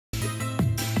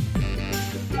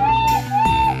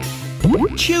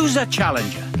Choose a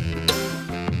challenger.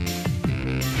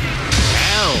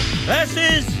 Belle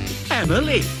versus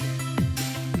Emily.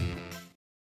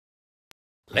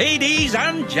 Ladies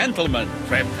and gentlemen,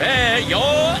 prepare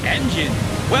your engine.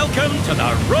 Welcome to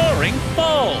the Roaring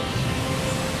Falls.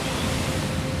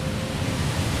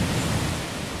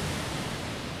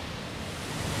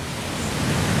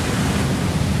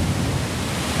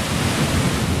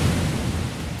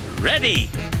 Ready?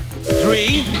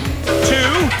 3,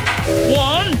 2,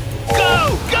 1,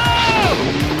 go! Go!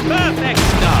 Perfect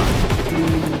start.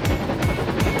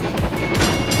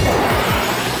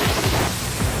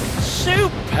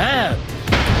 Superb.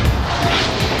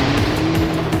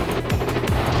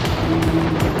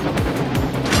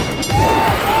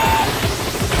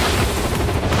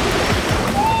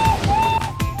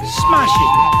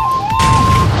 Smashing.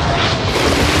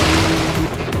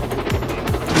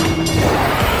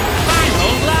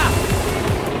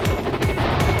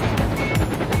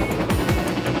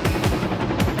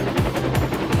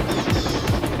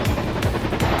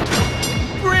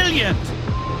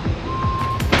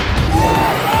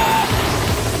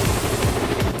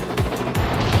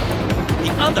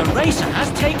 The racer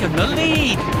has taken the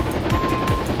lead.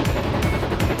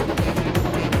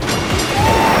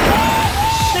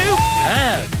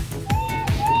 Superb!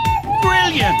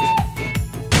 Brilliant!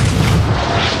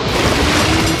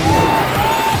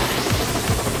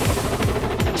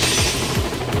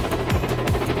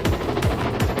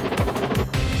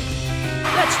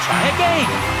 Let's try again.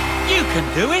 You can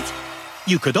do it.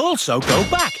 You could also go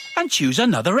back and choose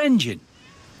another engine.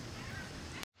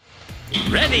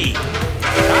 Ready?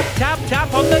 Tap, tap,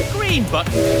 tap on the green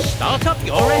button to start up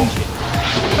your engine.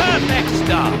 Perfect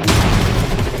start.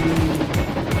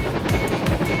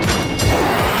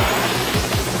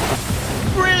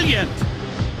 Brilliant.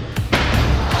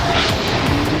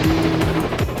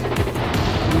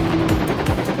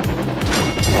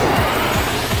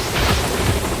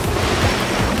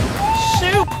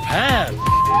 Superb.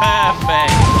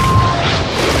 Perfect.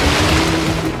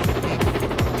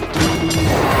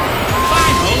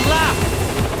 Final lap.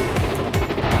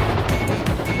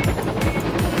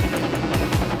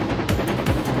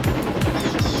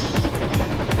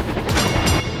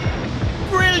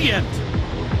 Brilliant!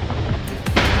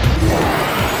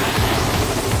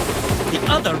 The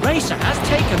other racer has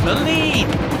taken the lead.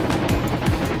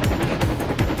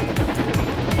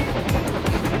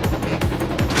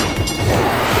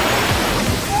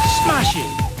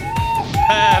 Smashing!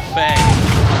 Perfect!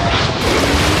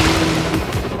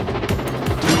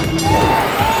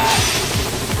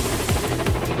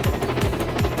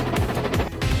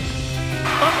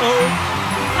 Uh-oh!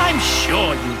 I'm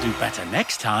sure you'll do better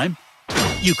next time.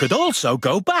 You could also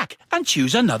go back and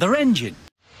choose another engine.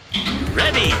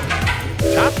 Ready?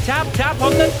 Tap, tap, tap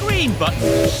on the green button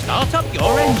to start up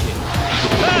your engine.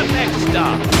 Perfect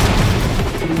start.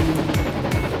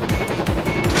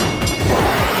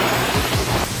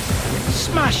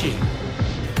 Smashing.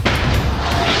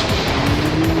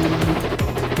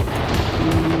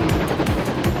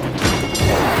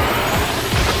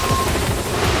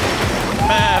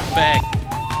 Perfect.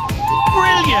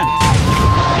 Brilliant.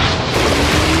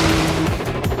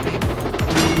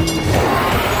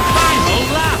 Final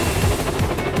lap.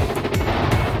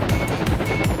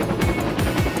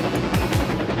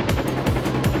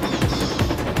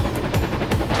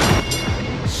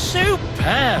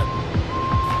 Superb.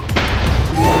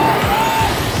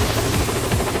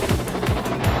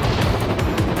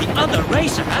 The other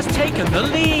racer has taken the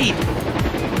lead.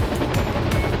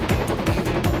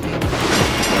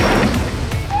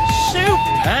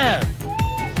 Superb.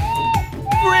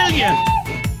 Brilliant.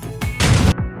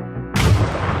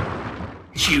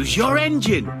 Choose your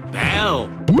engine. Belle.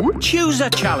 Choose a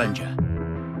challenger.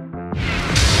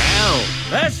 Belle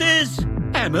versus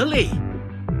Emily.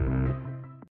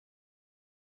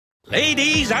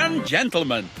 Ladies and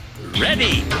gentlemen,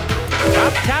 ready?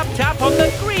 Tap, tap, tap on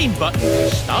the green button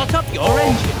to start up your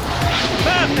engine.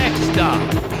 Perfect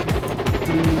start.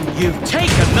 You've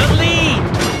taken the lead.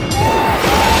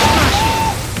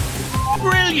 Smashing.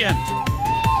 Brilliant.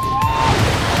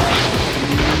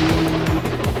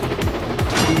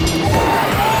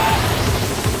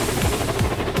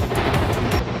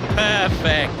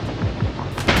 Perfect.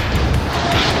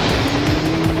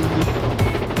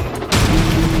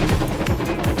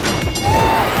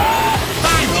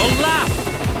 Final lap.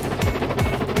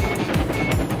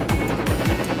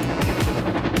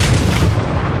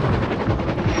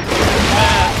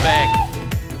 Perfect.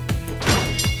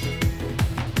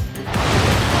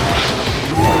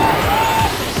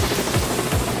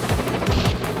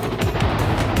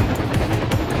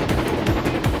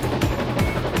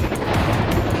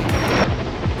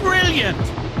 Brilliant!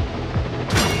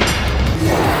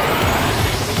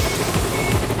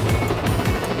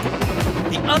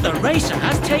 The other racer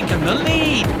has taken the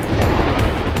lead.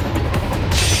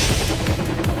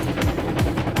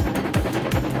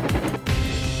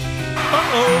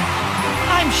 Uh-oh!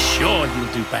 I'm sure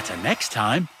you'll do better next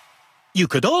time. You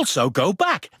could also go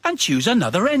back and choose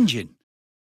another engine.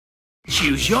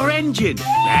 Choose your engine,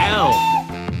 Belle.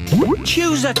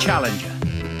 Choose a challenger.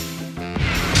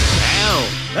 Belle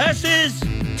versus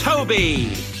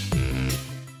Toby.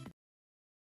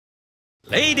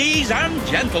 Ladies and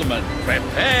gentlemen,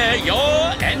 prepare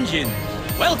your engines.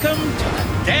 Welcome to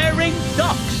the Daring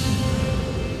Docks.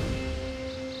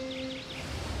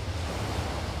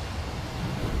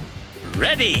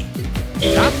 Ready?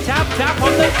 Tap, tap, tap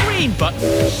on the green button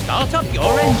to start up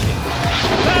your engine.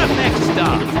 Perfect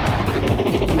start.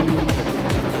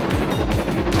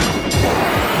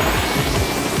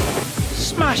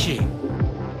 Smashing.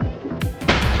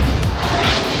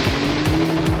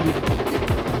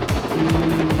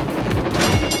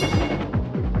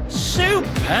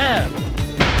 Superb.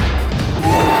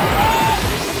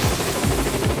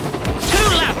 2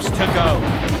 laps to go.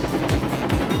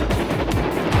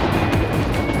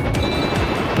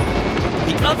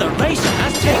 The other racer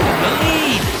has taken the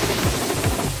lead.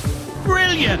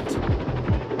 Brilliant!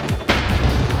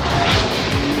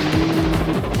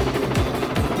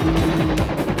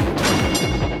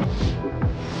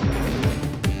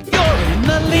 You're in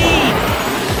the lead.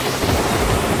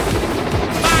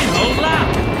 Final lap.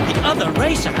 The other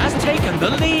racer has taken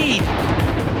the lead.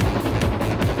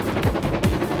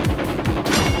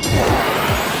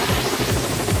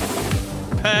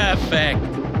 Perfect.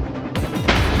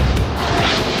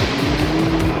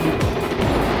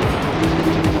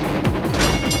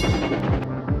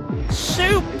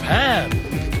 Superb!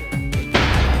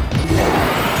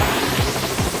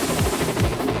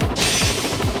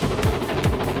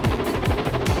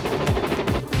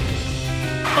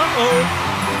 Uh-oh!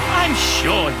 I'm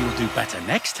sure you'll do better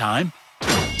next time.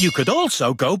 You could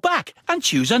also go back and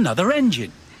choose another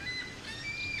engine.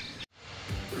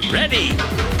 Ready?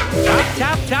 Tap,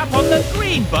 tap, tap on the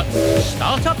green button to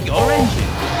start up your engine.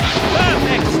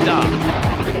 Perfect start.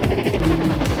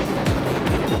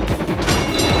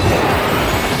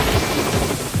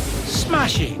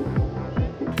 Smashing.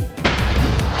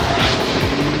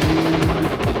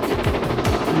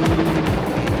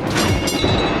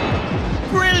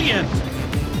 Brilliant.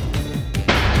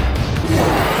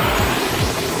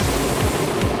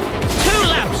 Two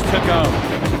laps to go.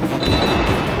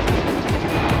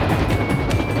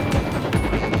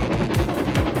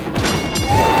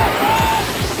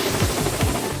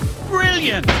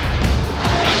 Brilliant.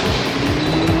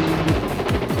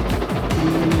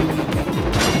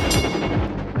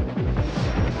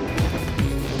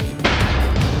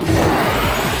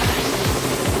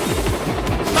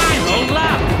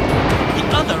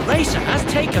 The racer has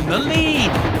taken the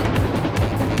lead.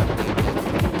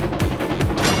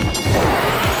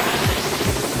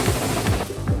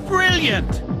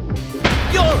 Brilliant!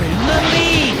 You're in the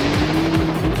lead.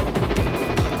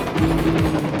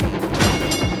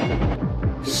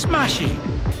 Smashing.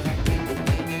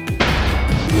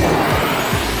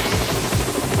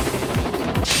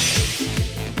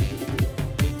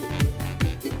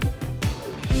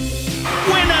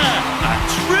 Winner! A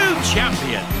true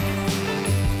champion!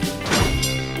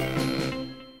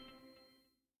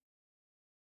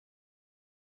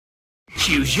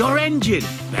 Choose your engine,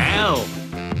 Belle.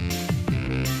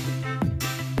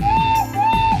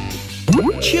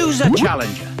 Choose a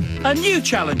challenger. A new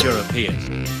challenger appears.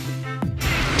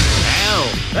 Belle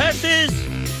versus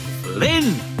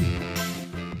Lynn.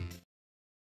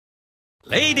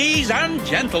 Ladies and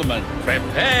gentlemen,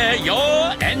 prepare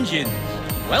your engines.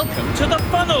 Welcome to the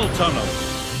funnel tunnel.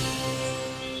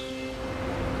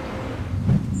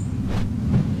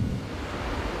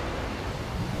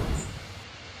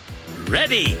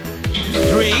 Ready?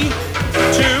 3,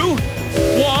 2,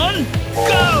 1,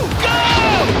 go! Go!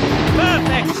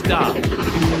 Perfect start.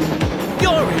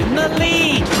 You're in the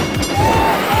lead.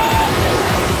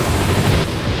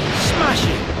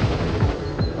 Smashing.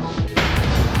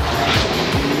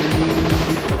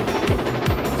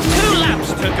 Two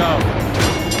laps to go.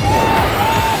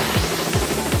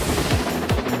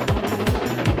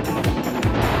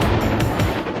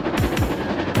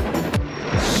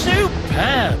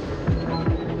 Superb.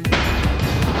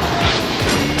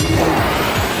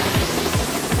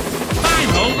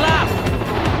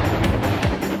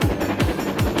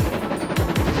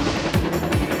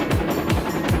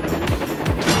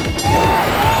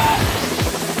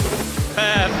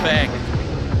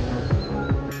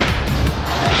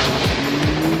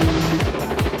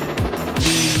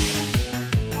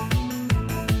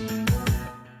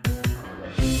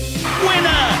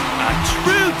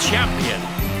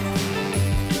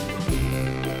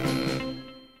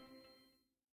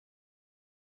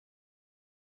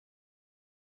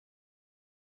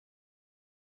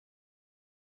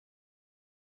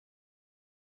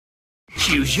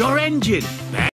 Choose your engine.